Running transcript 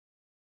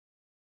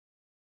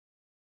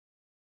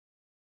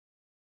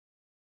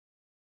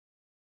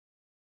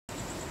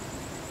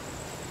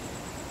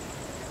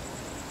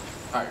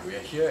Hi, we are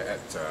here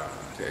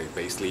at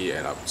basically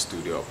at our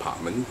studio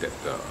apartment that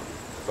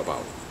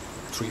about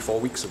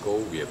 3-4 weeks ago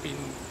we have been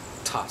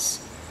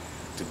tasked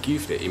to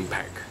give the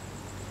impact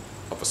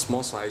of a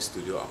small size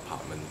studio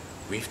apartment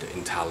with the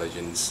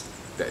intelligence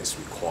that is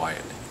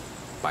required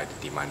by the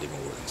demanding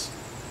owners,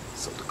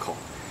 so to call.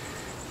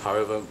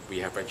 However, we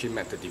have actually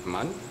met the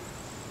demand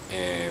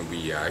and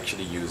we are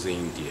actually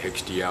using the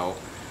HDL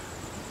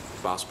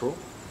Buspro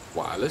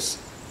Wireless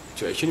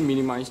to actually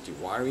minimize the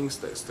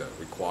wirings that's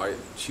required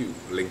to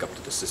link up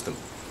to the system.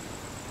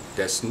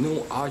 There's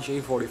no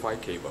RJ45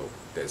 cable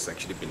that's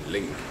actually been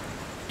linked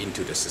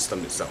into the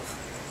system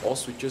itself. All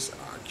switches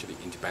are actually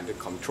independent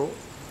control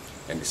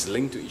and is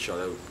linked to each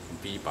other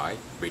by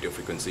radio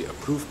frequency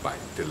approved by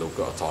the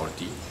local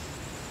authority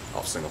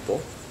of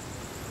Singapore.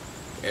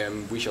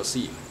 And we shall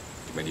see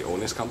when the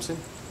owners comes in.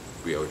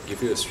 We'll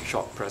give you a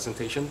short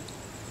presentation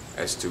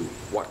as to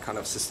what kind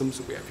of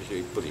systems we have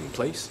actually put in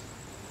place.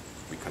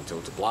 We control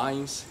the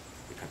blinds,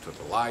 we control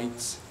the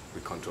lights, we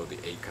control the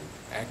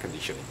air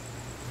conditioning.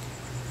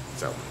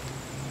 So,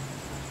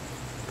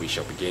 we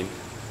shall begin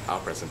our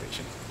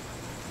presentation.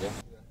 Yeah.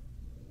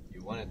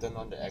 You want to turn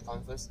on the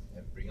aircon first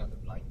and bring out the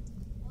blind?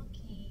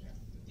 Okay.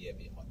 Today a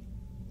bit hot.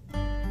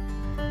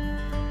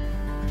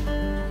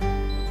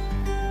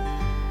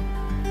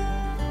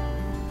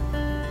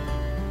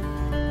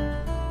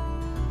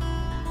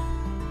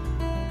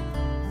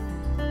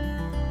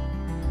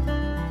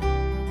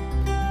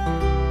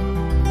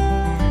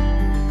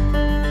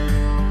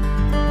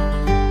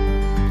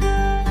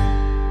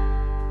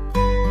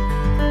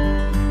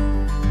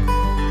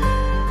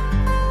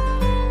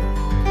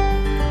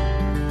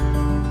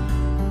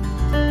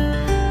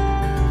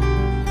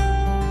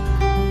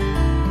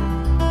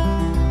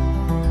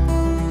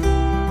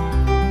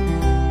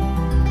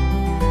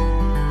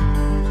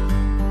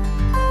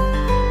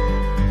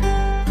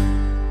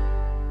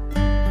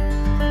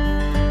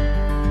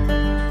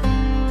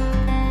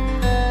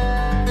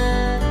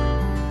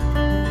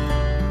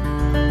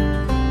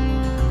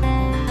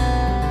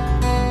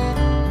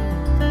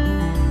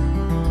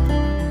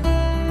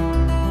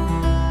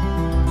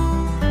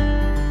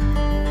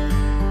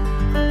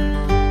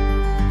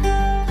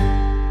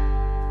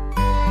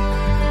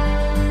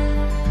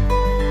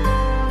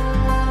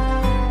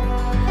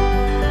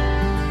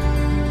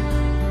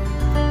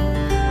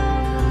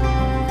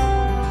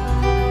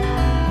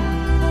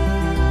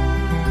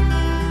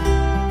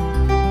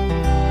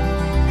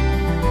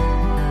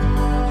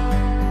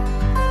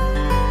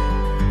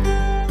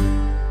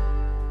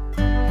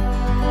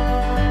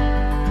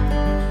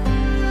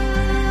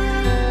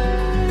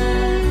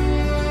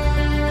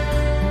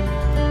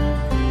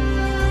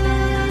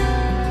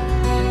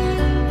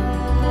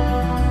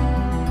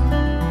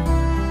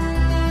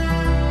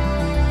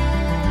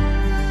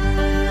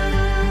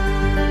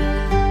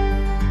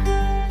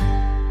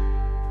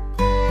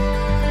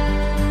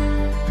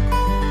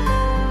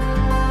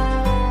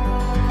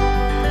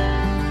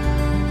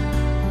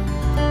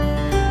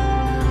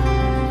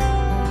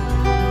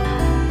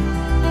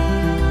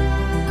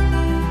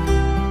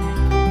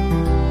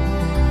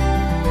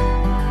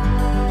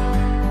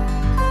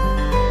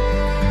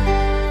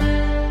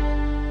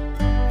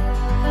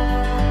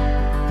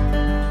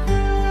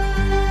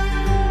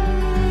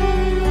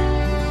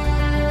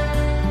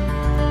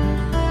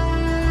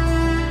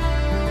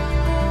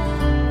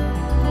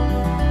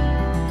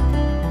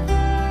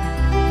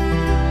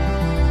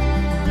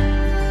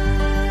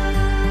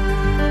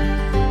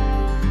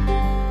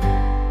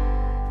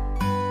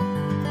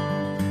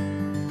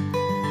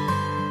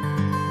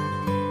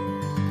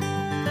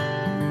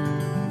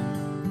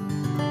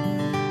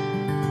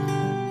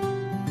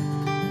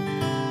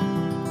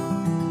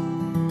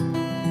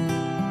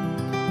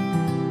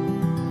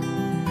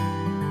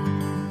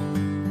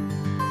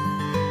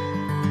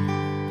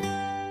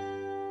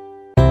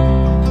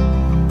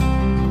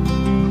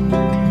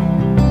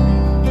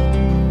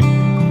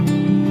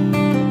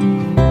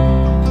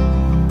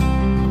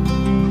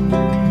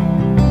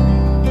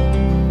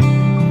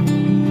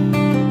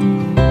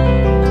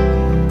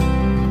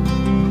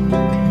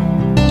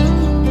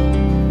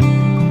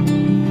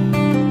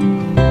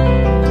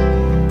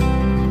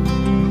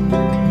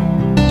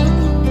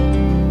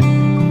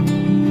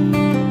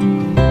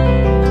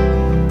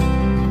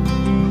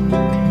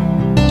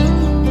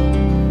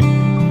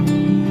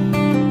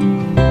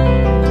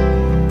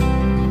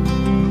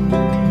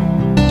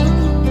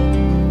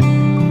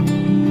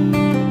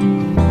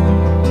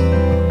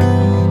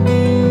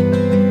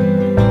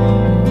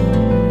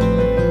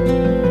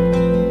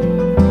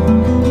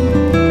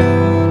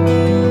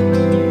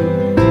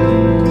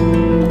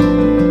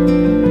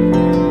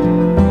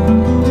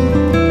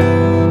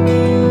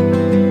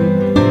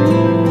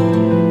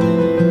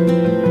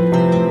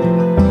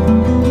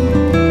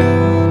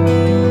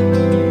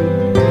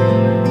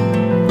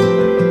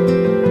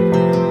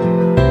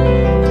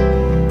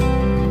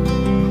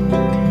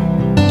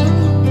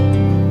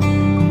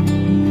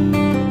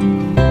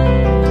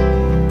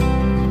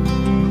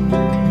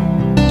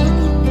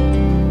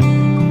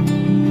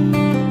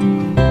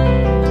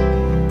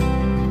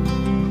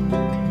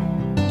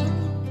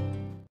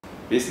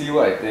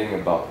 thing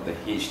about the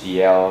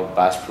HDL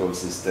Buspro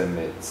system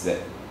is that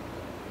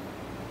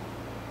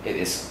it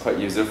is quite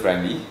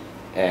user-friendly,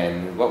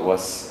 and what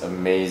was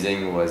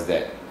amazing was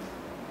that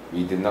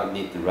we did not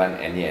need to run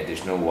any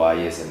additional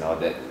wires and all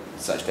that,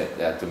 such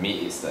that to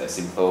me it's a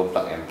simple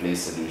plug-and-play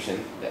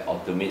solution that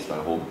automates my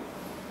home.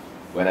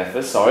 When I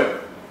first saw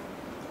it,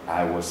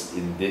 I was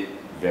indeed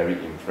very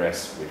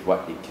impressed with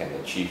what it can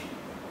achieve.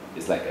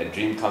 It's like a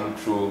dream come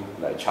true,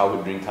 like a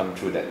childhood dream come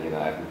true that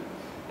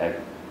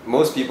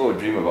most people would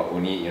dream about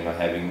only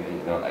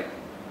having like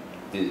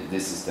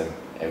this system,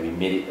 and we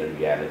made it a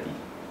reality.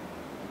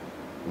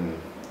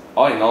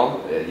 All in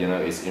all,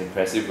 it's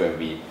impressive when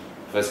we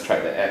first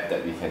tried the app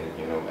that we can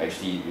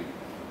actually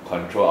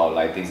control our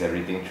lightings,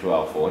 everything through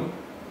our phone.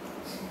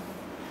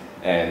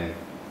 And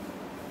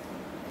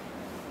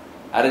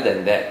other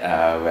than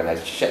that, when I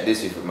shared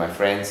this with my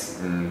friends,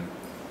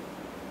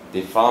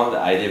 they found the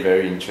idea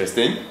very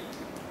interesting,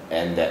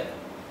 and that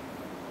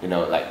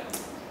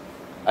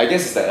I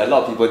guess it's like a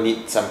lot of people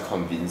need some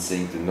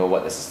convincing to know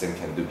what the system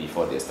can do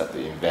before they start to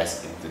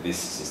invest into this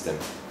system.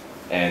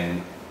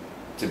 And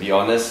to be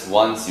honest,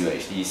 once you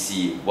actually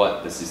see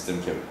what the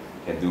system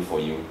can do for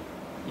you,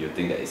 you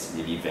think that it's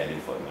really value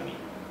for the money.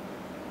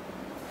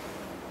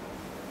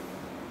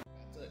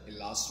 The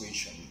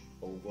illustration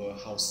over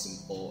how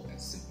simple and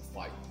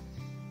simplified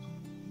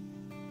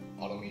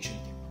automation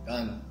can be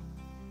done.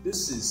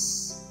 This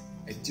is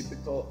a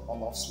typical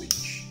on-off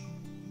switch.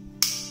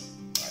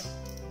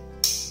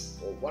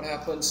 Well, what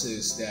happens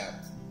is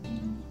that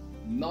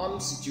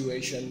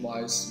non-situation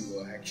wise, you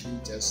will actually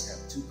just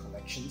have two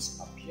connections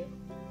up here,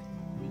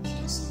 which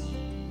is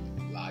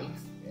the live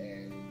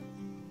and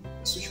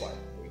the switch wire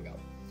going out.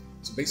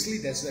 So basically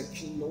there's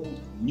actually no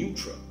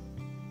neutral,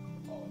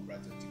 or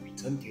rather the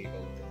return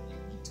cable that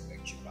you need to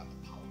actually run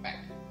the power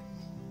back.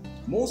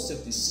 Most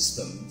of the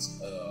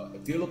systems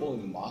available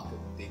in the market,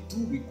 they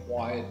do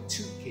require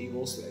two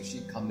cables to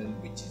actually come in,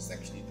 which is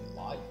actually the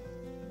live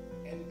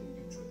and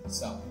the neutral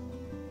itself.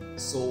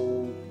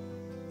 So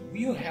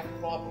we'll have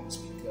problems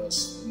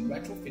because in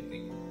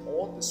retrofitting,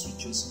 all the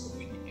switches are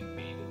already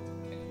embedded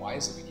and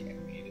wires are already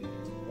embedded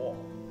into the wall.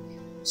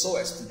 So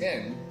as to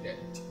then, that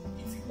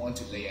if you want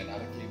to lay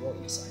another cable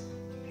inside,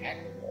 you can hack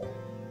the wall,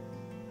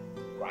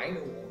 grind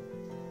the wall,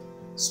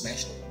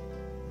 smash the wall.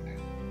 Right?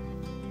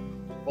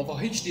 But for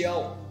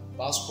HDL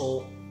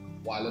Buspro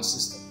Wireless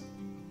System,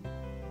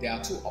 there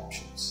are two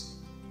options.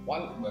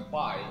 One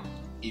whereby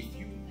if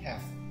you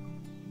have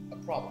a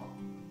problem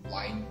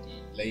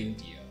laying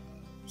the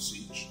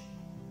switch,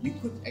 you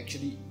could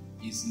actually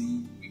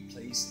easily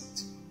replace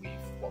it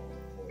with what we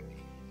call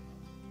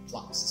a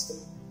plug system.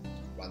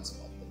 It runs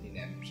about 13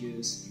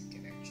 amperes. You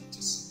can actually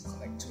just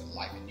connect to a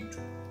live and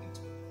neutral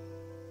into it.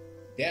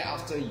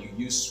 Thereafter, you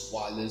use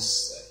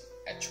wireless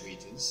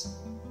actuators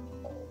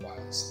or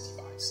wireless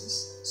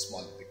devices,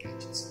 small little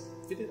gadgets,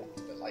 fit it up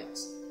to the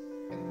lights,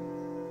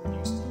 and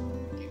use the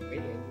gateway,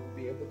 and you'll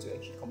be able to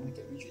actually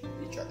communicate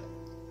with each other.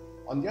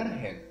 On the other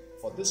hand,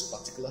 for this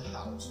particular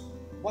house,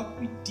 what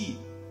we did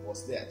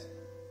was that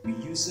we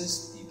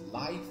uses the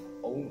live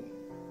only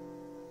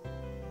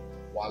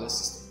wireless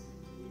system.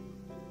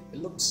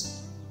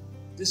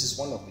 This is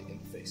one of the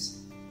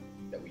interface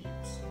that we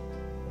use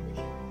over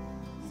here.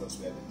 First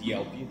we have the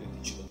DLP, the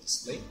digital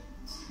display,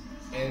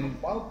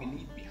 and while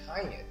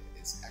behind it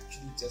is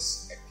actually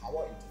just a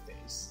power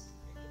interface.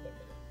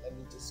 Let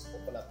me just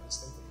open up this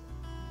thing for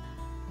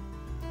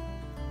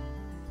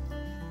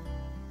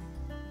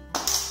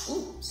you.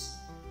 Oops.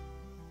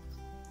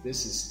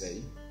 This is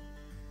the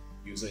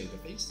user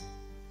interface,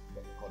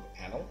 what we call the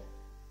panel,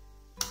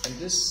 and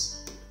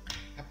this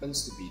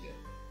happens to be the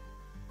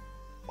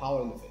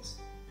power interface,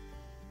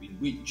 in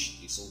which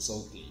is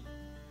also the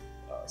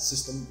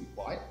system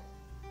required.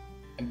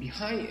 And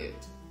behind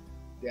it,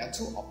 there are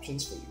two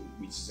options for you,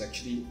 which is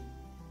actually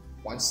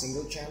one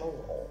single channel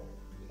or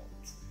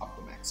up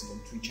to maximum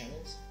 3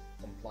 channels,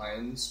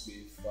 compliance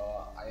with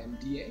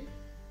IMDA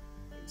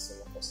in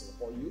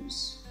Singapore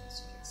use.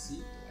 As you can see,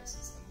 the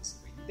license number is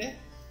already there.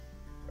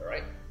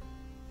 Alright.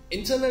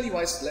 Internally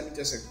wise, let me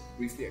just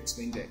briefly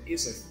explain. There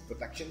is a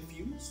protection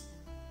fuse,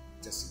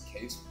 just in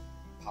case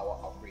power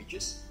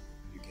outrages.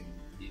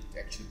 It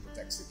actually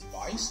protects the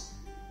device.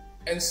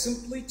 And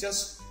simply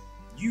just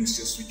use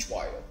your switch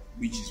wire,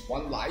 which is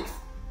one live,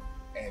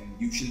 and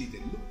usually they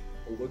loop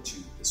over to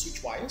the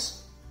switch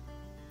wires,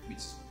 which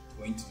is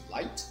going to the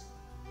light,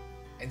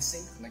 and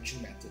same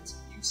connection methods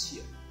used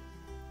here.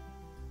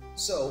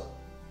 So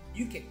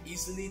you can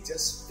easily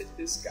just fit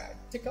this guy,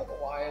 take out the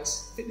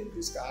wires, fit in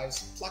these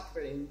guys, plug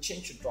it in,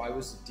 change the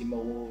drivers to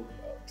dimmer,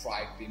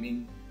 drive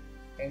dimming,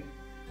 and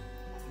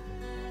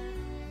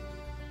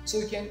so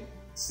you can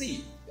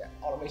see that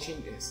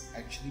automation is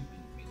actually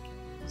being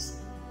made easy.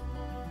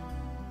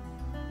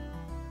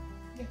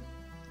 Yeah.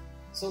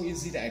 So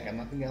easy that I got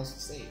nothing else to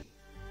say.